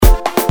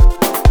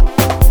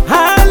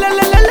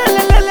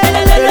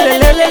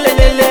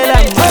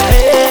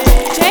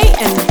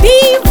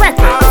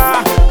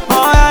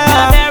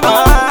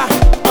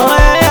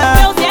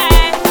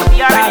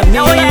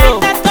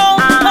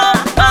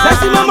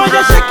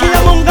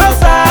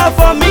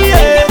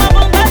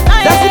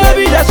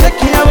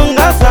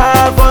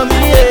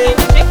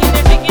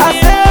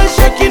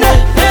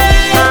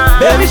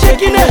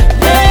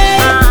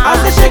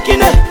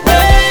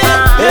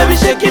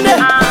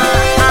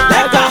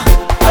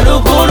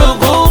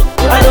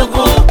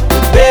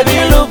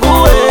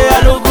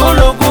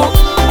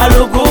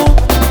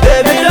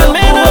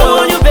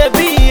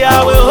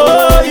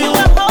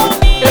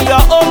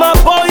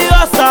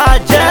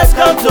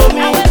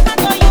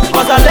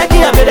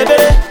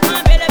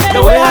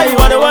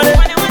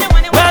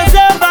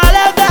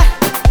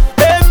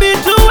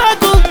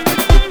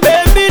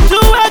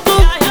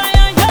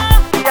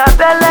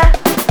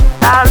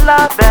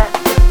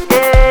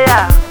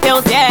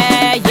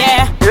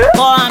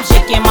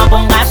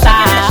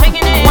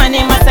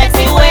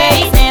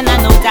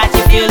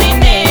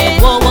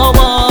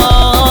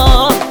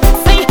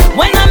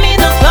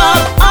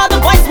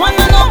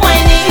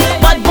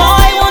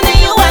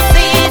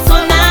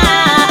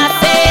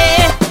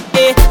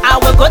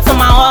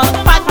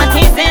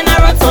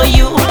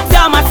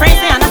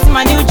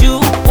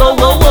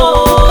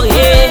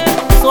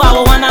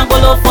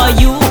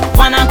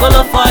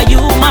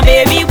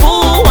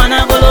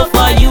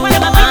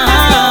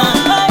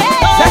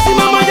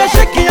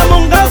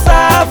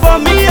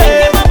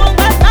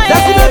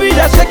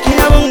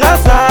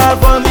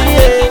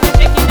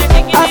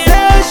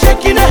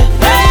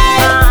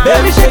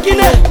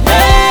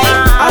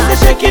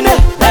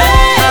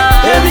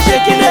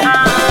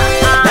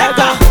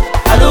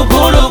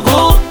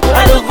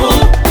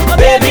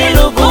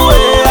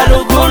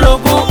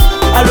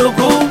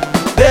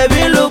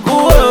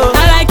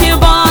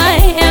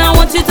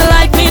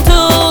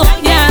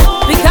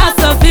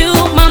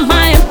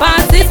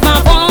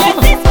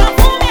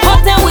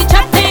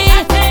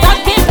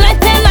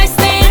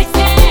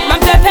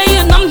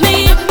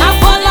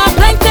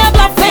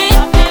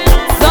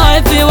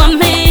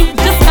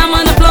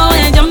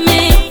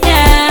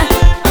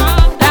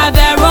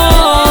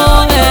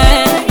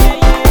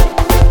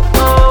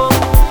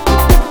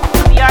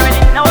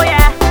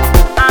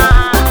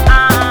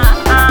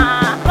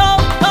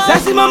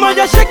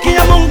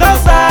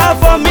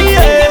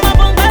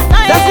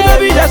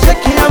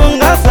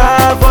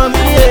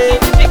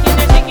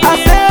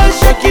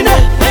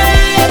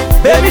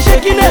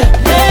shaking it,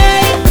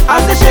 I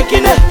say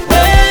shaking it,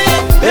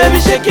 baby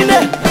shaking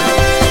it.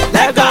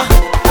 Like a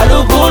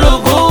alugu,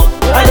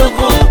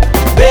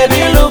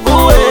 baby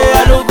lugu,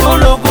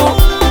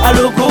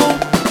 alugu,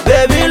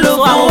 baby lugu.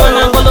 So I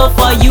wanna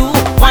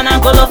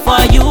go look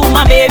for you,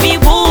 my baby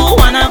boo,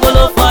 wanna go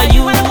look for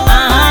you. I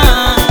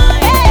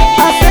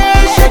say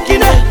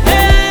shaking it,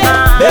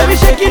 baby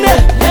shaking it,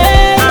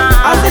 I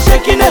say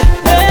shaking it,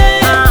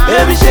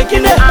 baby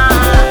shaking it.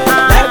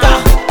 Like a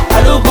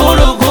alugu,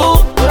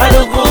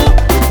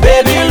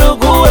 baby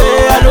lugu,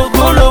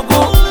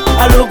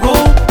 alugu,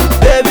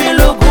 baby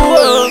lugu.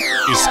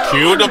 It's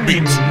Kill the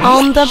Beat.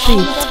 On the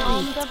beat.